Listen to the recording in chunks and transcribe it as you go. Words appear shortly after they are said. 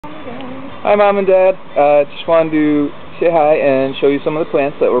Hi Mom and Dad, just wanted to say hi and show you some of the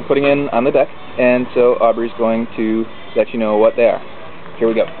plants that we're putting in on the deck, and so Aubrey's going to let you know what they are. Here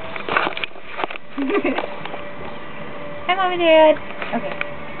we go. Hi Mom and Dad. Okay,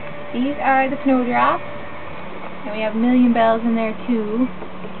 these are the snowdrops, and we have million bells in there too,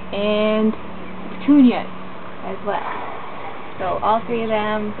 and petunias as well. So all three of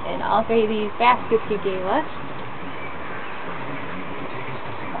them, and all three of these baskets you gave us.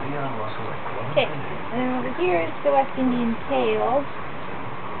 Okay, and then over here is the West Indian tail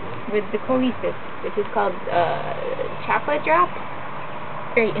with the coetus, which is called chocolate drop.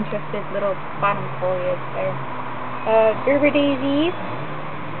 Very interesting little bottom foliage there. Gerber daisies.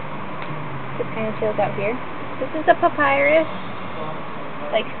 Just kind of chills out here. This is the papyrus.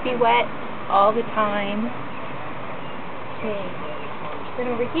 Likes to be wet all the time. Okay.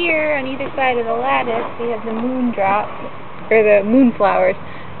 Then over here, on either side of the lattice, we have the moon drops, or the moonflowers,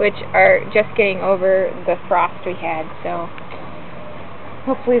 which are just getting over the frost we had, so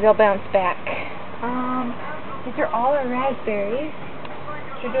hopefully they'll bounce back. These are all our raspberries,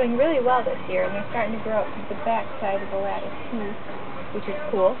 which are doing really well this year, and they're starting to grow up to the back side of the lattice too, which is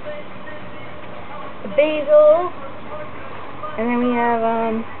cool. The basil, and then we have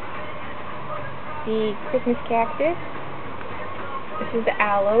the Christmas cactus. This is the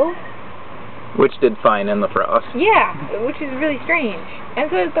aloe. Which did fine in the frost. Yeah, which is really strange.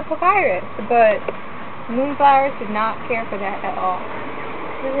 And so is the papyrus, but moonflowers did not care for that at all.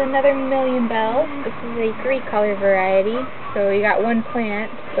 This is another million bells. This is a 3-color variety, so you got one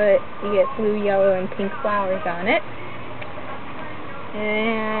plant, but you get blue, yellow, and pink flowers on it.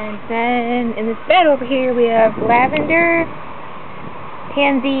 And then in this bed over here we have lavender,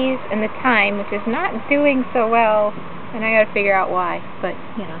 pansies, and the thyme, which is not doing so well, and I gotta figure out why, but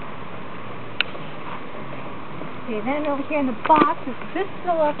you know. Okay, then over here in the box, this is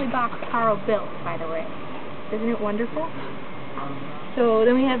a lovely box Carl built, by the way. Isn't it wonderful? So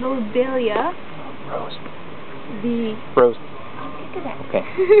then we have the lobelia. Rose. The... Rose. Look at that. Okay.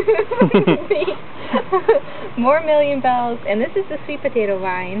 More million bells, and this is the sweet potato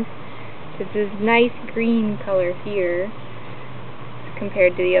vine. It's this nice green color here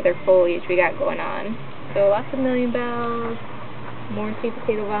compared to the other foliage we got going on. So lots of million bells, more sweet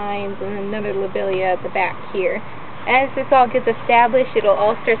potato vines, and another lobelia at the back here. As this all gets established, it'll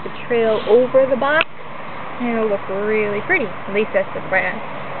all start to trail over the box, and it'll look really pretty. At least that's the plan.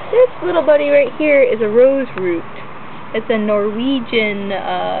 This little buddy right here is a rose root. It's a Norwegian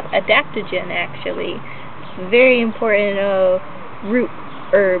adaptogen, actually. It's a very important root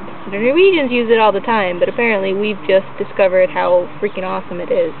herb. The Norwegians use it all the time, but apparently we've just discovered how freaking awesome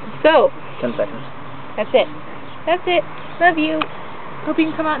it is. So, 10 seconds. That's it. That's it. Love you. Hope you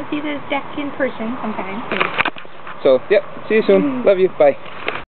can come out and see this deck in person sometime. So, yep, see you soon. Love you. Bye.